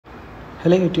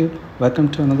Hello YouTube,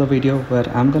 welcome to another video where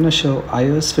I'm gonna show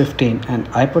iOS 15 and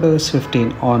iPadOS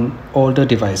 15 on older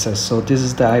devices. So this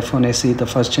is the iPhone SE, the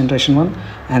first generation one,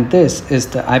 and this is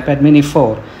the iPad mini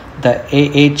 4, the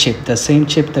A8 chip, the same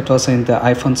chip that was in the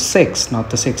iPhone 6,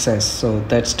 not the 6s. So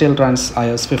that still runs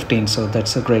iOS 15, so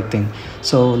that's a great thing.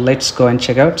 So let's go and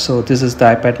check out. So this is the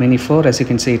iPad mini 4. As you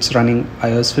can see, it's running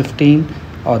iOS 15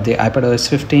 or the iPadOS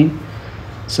 15.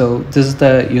 So this is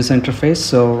the user interface.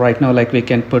 So right now, like, we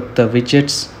can put the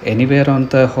widgets anywhere on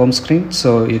the home screen,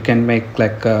 so you can make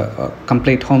like a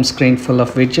complete home screen full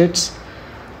of widgets.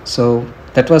 So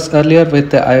that was earlier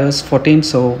with the iOS 14,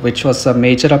 so which was a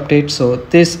major update. So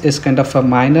this is kind of a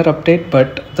minor update,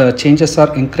 but the changes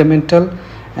are incremental,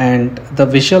 and the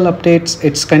visual updates,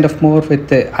 it's kind of more with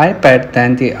the iPad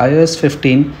than the iOS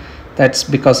 15. That's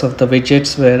because of the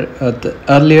widgets, where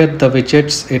earlier the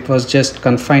widgets, it was just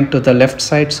confined to the left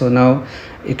side. So now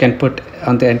you can put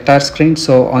on the entire screen.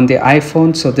 So on the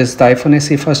iPhone, so this is the iPhone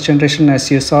SE first generation, as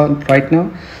you saw right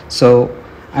now. So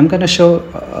I'm gonna show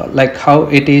like how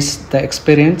it is the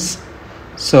experience.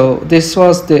 So this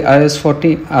was the iOS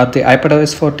 14, the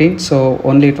iPadOS 14. So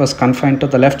only it was confined to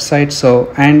the left side.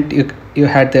 So and you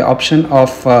had the option of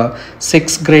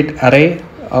 6-grid array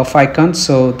of icons,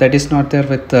 so that is not there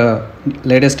with the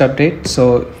latest update.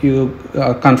 So you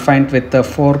are confined with the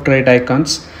 4-grid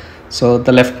icons. So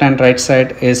the left and right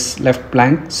side is left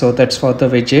blank, so that's for the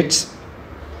widgets.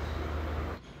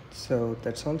 So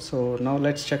that's all. So now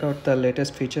let's check out the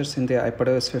latest features in the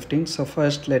iPadOS 15. So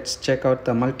first, let's check out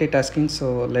the multitasking.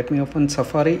 So let me open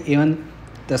Safari. Even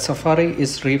the Safari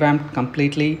is revamped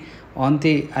completely on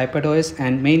the iPadOS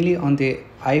and mainly on the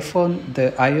iPhone,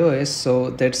 the iOS. So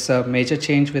that's a major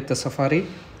change with the Safari,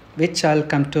 which I'll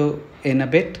come to in a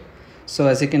bit. So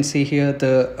as you can see here,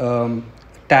 the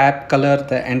tab color,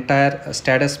 the entire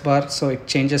status bar, so it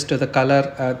changes to the color,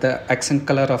 the accent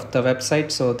color of the website.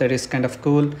 So that is kind of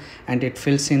cool, and it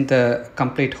fills in the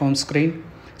complete home screen.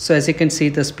 So as you can see,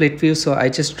 the split view, so I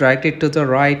just dragged it to the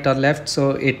right or left,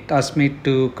 so it asked me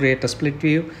to create a split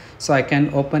view. So I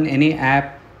can open any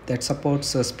app that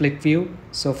supports a split view.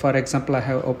 So for example, I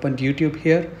have opened YouTube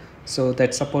here, so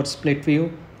that supports split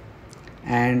view.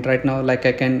 And right now, like,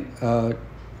 I can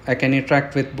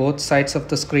interact with both sides of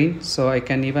the screen. So I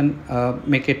can even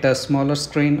make it a smaller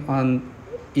screen on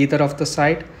either of the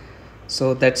side,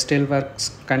 so that still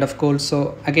works kind of cool.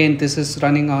 So again, this is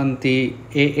running on the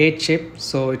A8 chip,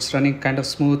 so it's running kind of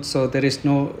smooth, so there is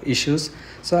no issues.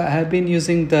 So I have been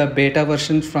using the beta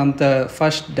version from the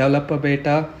first developer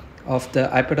beta of the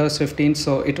iPadOS 15,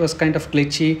 so it was kind of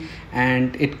glitchy,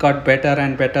 and it got better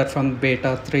and better from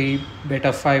beta 3.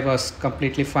 Beta 5 was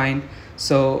completely fine.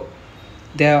 So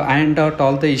they have ironed out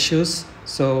all the issues.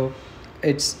 So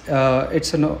it's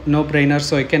a no-brainer.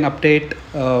 So you can update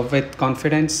with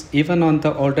confidence even on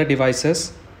the older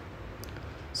devices.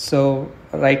 So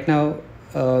right now,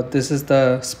 this is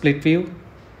the split view,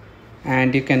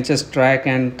 and you can just drag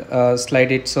and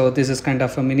slide it. So this is kind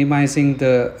of a minimizing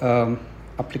the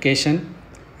application,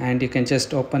 and you can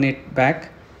just open it back.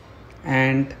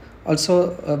 And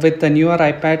also with the newer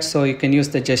iPad, so you can use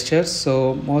the gestures.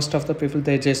 So most of the people,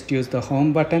 they just use the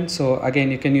home button. So again,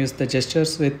 you can use the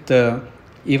gestures with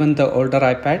even the older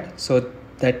iPad, so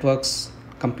that works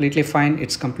completely fine.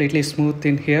 It's completely smooth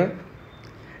in here.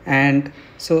 And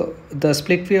so the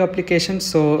split view application,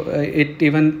 so it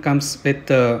even comes with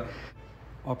the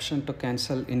option to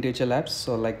cancel individual apps,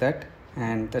 so like that,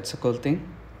 and that's a cool thing.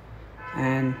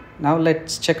 And now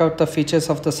let's check out the features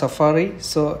of the Safari.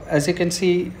 So as you can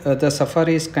see, the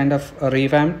Safari is kind of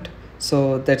revamped.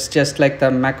 So that's just like the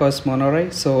macOS Monterey.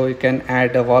 So you can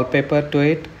add a wallpaper to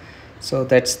it, so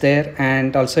that's there.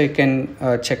 And also you can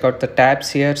check out the tabs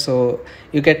here. So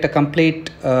you get a complete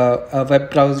a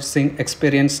web browsing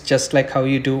experience, just like how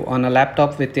you do on a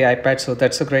laptop with the iPad. So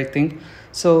that's a great thing.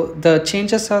 So the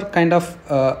changes are kind of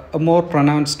more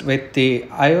pronounced with the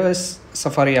iOS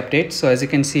Safari update. So as you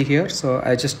can see here, so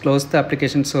I just closed the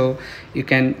application, so you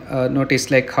can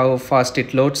notice like how fast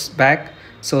it loads back.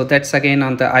 So that's again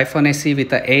on the iPhone SE with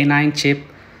the A9 chip.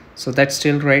 So that's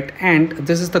still great. And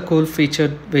this is the cool feature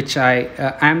which I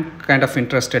am kind of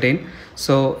interested in.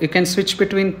 So you can switch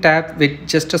between tab with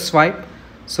just a swipe.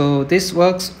 So this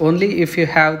works only if you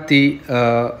have the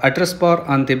address bar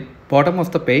on the bottom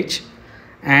of the page.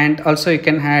 And also you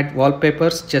can add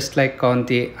wallpapers, just like on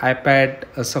the iPad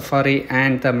Safari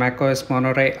and the macOS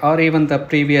Monterey, or even the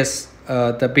previous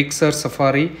the Big Sur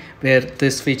Safari, where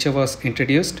this feature was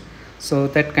introduced. So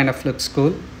that kind of looks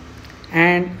cool.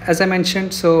 And as I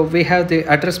mentioned, so we have the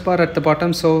address bar at the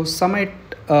bottom. So some might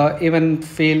even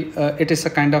feel it is a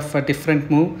kind of a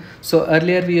different move. So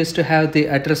earlier we used to have the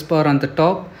address bar on the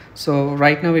top, so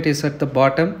right now it is at the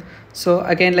bottom. So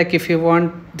again, like if you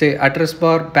want the address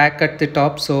bar back at the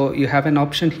top, so you have an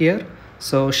option here,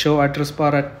 so show address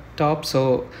bar at top.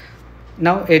 So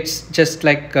now it's just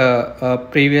like a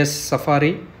previous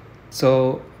Safari.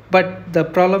 So but the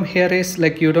problem here is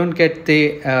like you don't get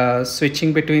the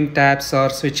switching between tabs or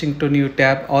switching to new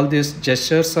tab. All these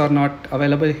gestures are not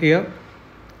available here.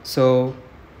 So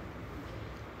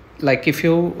like if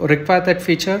you require that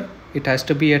feature, it has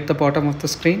to be at the bottom of the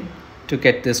screen to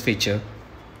get this feature.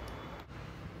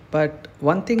 But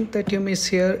one thing that you miss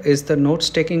here is the notes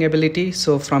taking ability.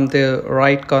 So from the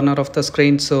right corner of the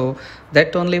screen, so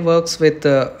that only works with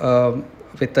the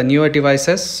newer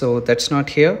devices, so that's not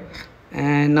here.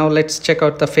 And now let's check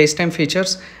out the FaceTime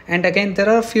features. And again, there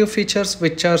are a few features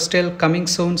which are still coming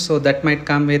soon, so that might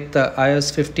come with the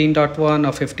iOS 15.1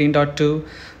 or 15.2.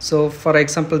 So for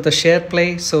example, the share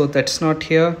play, so that's not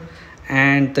here.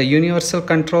 And the universal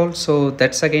control, so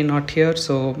that's again not here.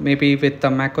 So maybe with the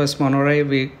macOS Monterey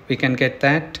we can get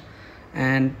that.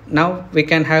 And now we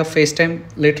can have FaceTime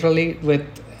literally with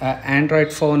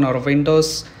Android phone or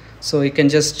Windows. So you can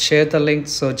just share the link,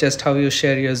 so just how you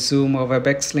share your Zoom or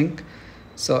WebEx link.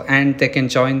 So and they can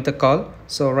join the call.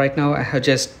 So right now I have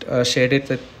just shared it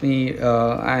with me,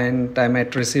 and I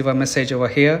might receive a message over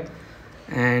here.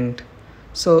 And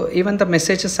so even the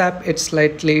messages app, it's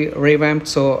slightly revamped,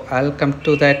 so I'll come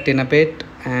to that in a bit.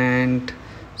 And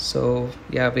so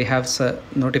yeah, we have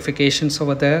notifications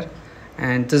over there,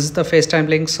 and this is the FaceTime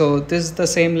link. So this is the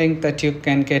same link that you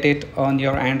can get it on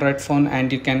your Android phone,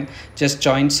 and you can just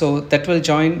join. So that will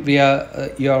join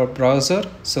via your browser,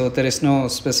 so there is no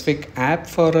specific app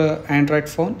for Android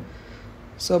phone.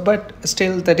 So but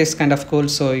still that is kind of cool,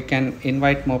 so you can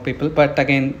invite more people. But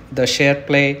again, the share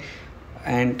play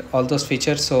and all those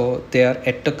features, so they are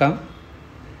yet to come,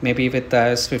 maybe with the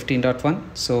iOS 15.1.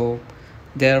 so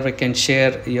there we can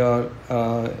share your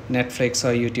Netflix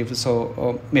or YouTube, so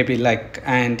or maybe like,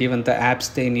 and even the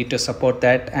apps, they need to support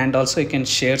that. And also you can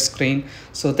share screen,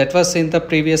 so that was in the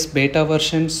previous beta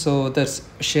version, so that's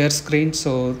share screen.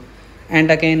 So and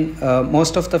again,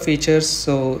 most of the features,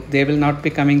 so they will not be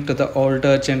coming to the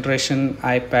older generation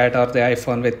iPad or the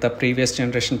iPhone with the previous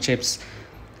generation chips.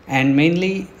 And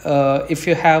mainly if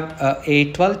you have a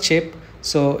A12 chip,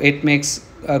 so it makes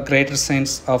a greater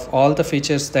sense of all the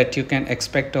features that you can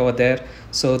expect over there.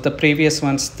 So the previous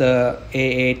ones, the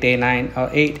A8, A9 or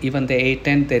 8, even the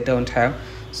A10, they don't have.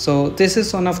 So this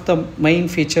is one of the main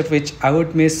feature which I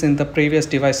would miss in the previous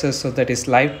devices, so that is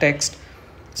live text.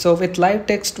 So with live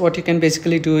text, what you can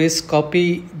basically do is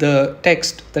copy the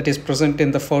text that is present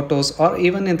in the photos or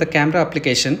even in the camera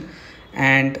application.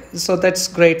 And so that's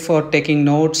great for taking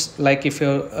notes, like if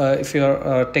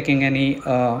you're taking any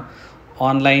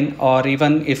online, or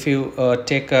even if you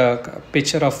take a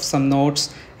picture of some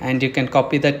notes and you can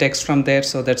copy the text from there.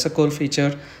 So that's a cool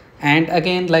feature. And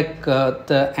again, like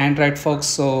the Android folks,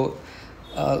 so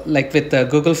like with the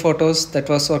Google Photos, that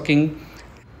was working.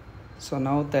 So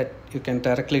now that you can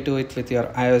directly do it with your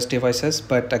iOS devices,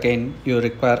 but again you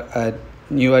require a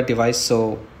newer device,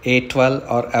 so A12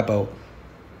 or above.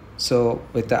 So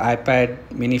with the iPad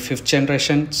mini 5th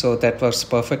generation, so that works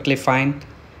perfectly fine.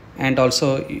 And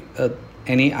also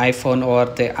any iPhone or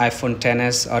the iPhone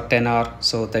XS or XR,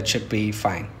 so that should be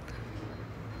fine.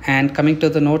 And coming to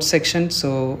the notes section,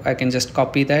 so I can just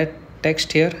copy that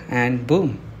text here, and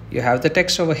boom, you have the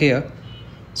text over here.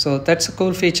 So that's a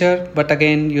cool feature, but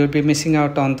again, you'll be missing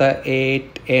out on the A8,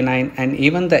 A9 and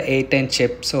even the A10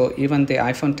 chip. So even the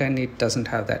iPhone 10, it doesn't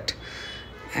have that.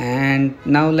 And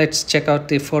now let's check out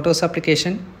the Photos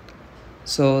application.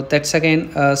 So that's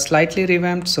again slightly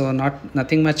revamped, so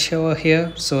nothing much over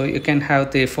here. So you can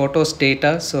have the photos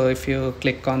data. So if you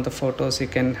click on the photos, you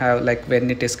can have like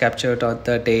when it is captured or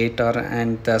the date or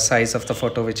and the size of the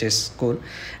photo, which is cool.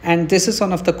 And this is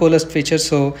one of the coolest features.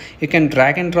 So you can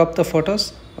drag and drop the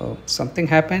photos. Oh, something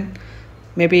happened.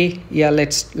 Maybe, yeah,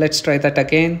 let's try that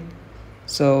again.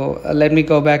 So let me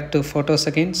go back to photos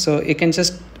again. So you can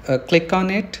just click on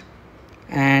it.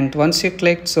 And once you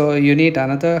click, so you need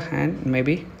another hand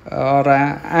maybe, or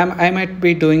I might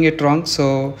be doing it wrong,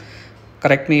 so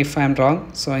correct me if I'm wrong,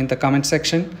 so in the comment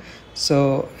section.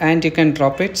 So and you can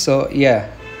drop it. So yeah,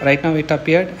 right now it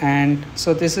appeared. And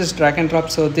so this is drag and drop.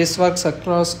 So this works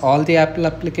across all the Apple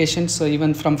applications, so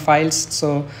even from files.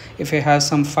 So if you have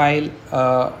some file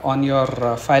on your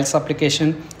files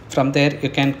application, from there you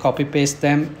can copy paste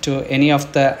them to any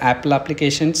of the Apple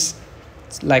applications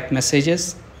like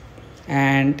messages.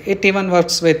 and it even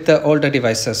works with the older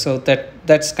devices, so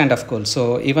that's kind of cool.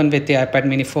 So even with the iPad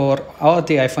mini 4 or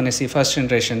the iPhone SE first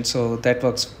generation, so that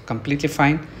works completely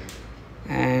fine.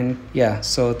 And yeah,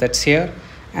 so that's here.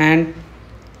 And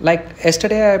like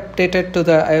yesterday I updated to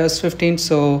the iOS 15,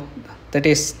 so that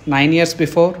is 9 years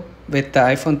before. With the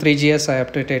iPhone 3GS I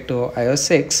updated to iOS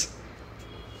 6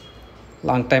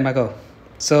 long time ago.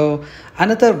 So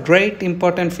another great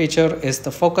important feature is the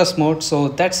focus mode. So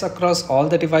that's across all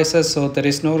the devices, so there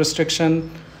is no restriction.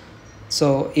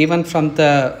 So even from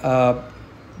the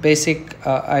basic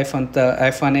iPhone, the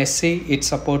iPhone SE, it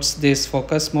supports this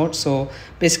focus mode. So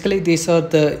basically these are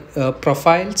the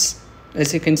profiles,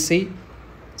 as you can see.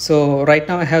 So right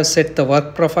now I have set the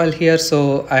work profile here.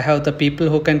 So I have the people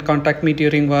who can contact me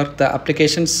during work, the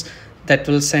applications that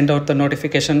will send out the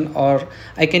notification, or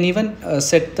I can even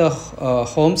set the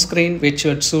home screen which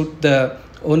would suit the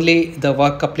only the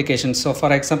work applications. So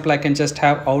for example, I can just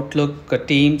have Outlook,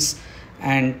 Teams,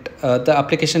 and the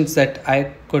applications that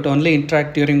I could only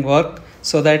interact during work,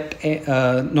 so that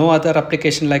no other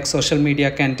application like social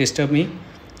media can disturb me.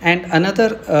 And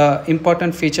another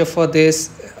important feature for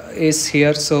this is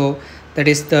here, so that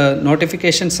is the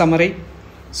notification summary.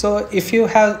 So if you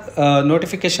have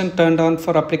notification turned on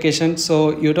for application,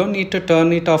 so you don't need to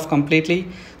turn it off completely.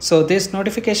 So this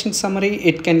notification summary,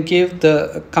 it can give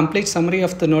the complete summary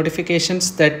of the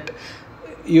notifications that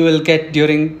you will get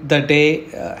during the day,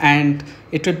 and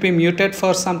it would be muted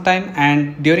for some time,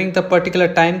 and during the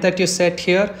particular time that you set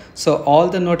here, so all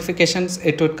the notifications,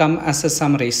 it would come as a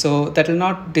summary, so that will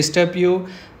not disturb you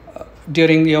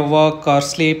during your work or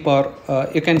sleep, or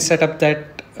you can set up that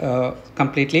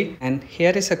completely. And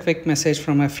here is a quick message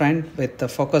from my friend with the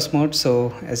focus mode.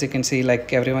 So as you can see,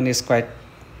 like everyone is quite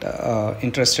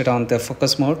interested on the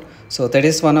focus mode. So that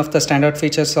is one of the standard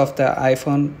features of the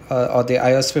iPhone or the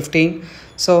iOS 15.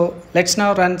 So let's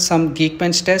now run some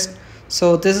Geekbench test.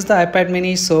 So this is the iPad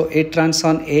mini, so it runs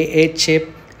on A8 chip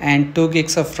and 2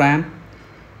 gigs of RAM.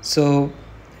 So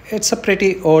it's a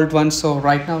pretty old one. So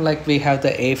right now, like we have the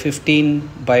A15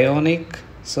 Bionic,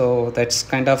 so that's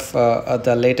kind of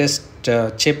the latest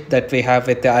chip that we have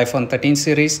with the iPhone 13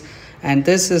 series. And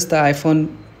this is the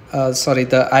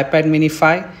the iPad mini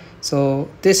 5. So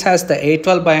this has the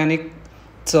A12 Bionic.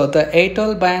 So the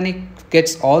A12 Bionic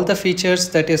gets all the features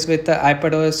that is with the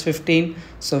iPadOS 15,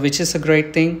 so which is a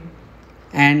great thing.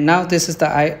 And now this is the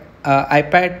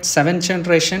iPad 7th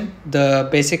generation, the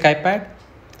basic iPad.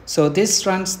 So this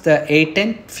runs the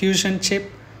A10 Fusion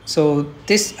chip. So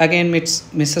this again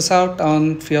misses out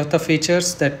on few of the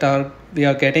features that we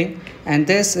are getting. And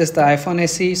this is the iPhone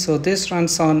SE. So this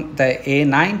runs on the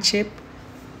A9 chip.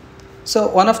 So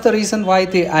one of the reason why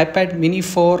the iPad mini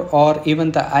 4 or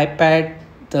even the iPad,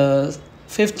 the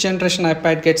 5th generation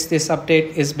iPad gets this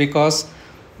update is because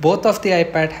both of the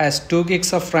iPad has 2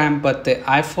 gigs of RAM, but the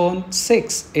iPhone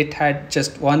 6, it had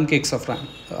just 1 gigs of RAM,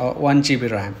 1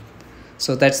 GB RAM.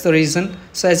 So that's the reason.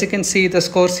 So as you can see the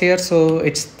scores here, so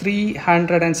it's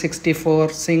 364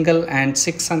 single and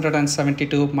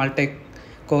 672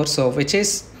 multi-core, so which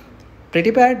is pretty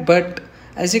bad. But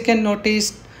as you can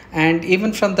notice, and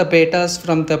even from the betas,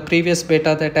 from the previous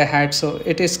beta that I had, so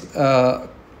it is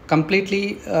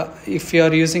completely, if you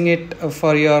are using it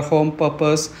for your home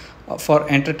purpose, for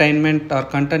entertainment or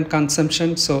content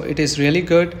consumption, so it is really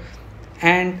good.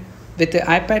 And with the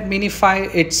iPad mini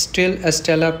 5, it's still a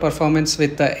stellar performance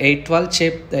with the A12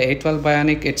 chip, the A12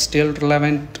 Bionic, it's still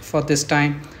relevant for this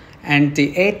time. And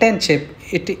the A10 chip,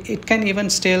 it can even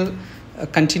still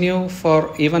continue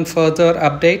for even further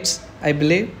updates, I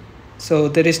believe. So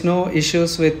there is no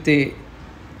issues with the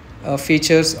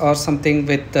features or something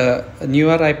with the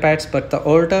newer iPads, but the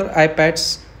older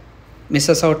iPads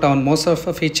misses out on most of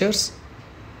the features.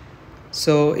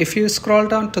 So if you scroll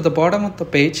down to the bottom of the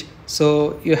page,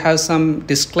 so you have some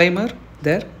disclaimer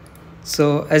there.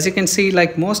 So as you can see,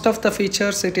 like most of the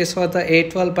features, it is for the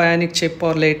A12 Bionic chip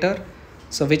or later,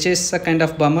 so which is a kind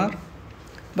of bummer.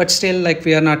 But still, like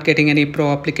we are not getting any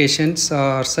pro applications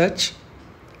or such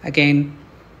again.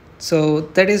 So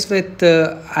that is with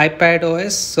the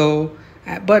iPadOS. So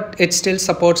but it still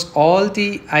supports all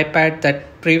the iPad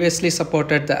that previously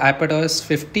supported the iPadOS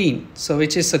 15, so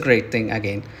which is a great thing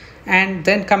again. And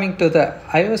then coming to the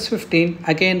iOS 15,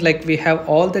 again, like we have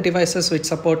all the devices which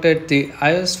supported the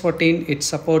iOS 14, it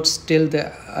supports still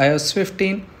the iOS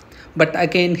 15. But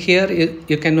again, here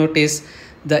you can notice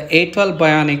the A12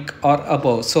 Bionic or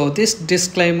above. So this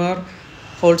disclaimer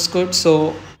holds good.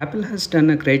 So Apple has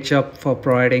done a great job for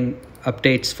providing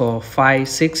updates for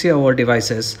 5-6 year old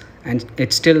devices, and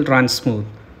it still runs smooth.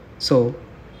 So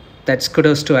That's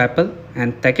kudos to Apple.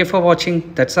 And thank you for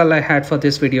watching. That's all I had for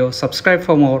this video. Subscribe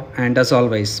for more, and as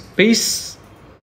always, peace.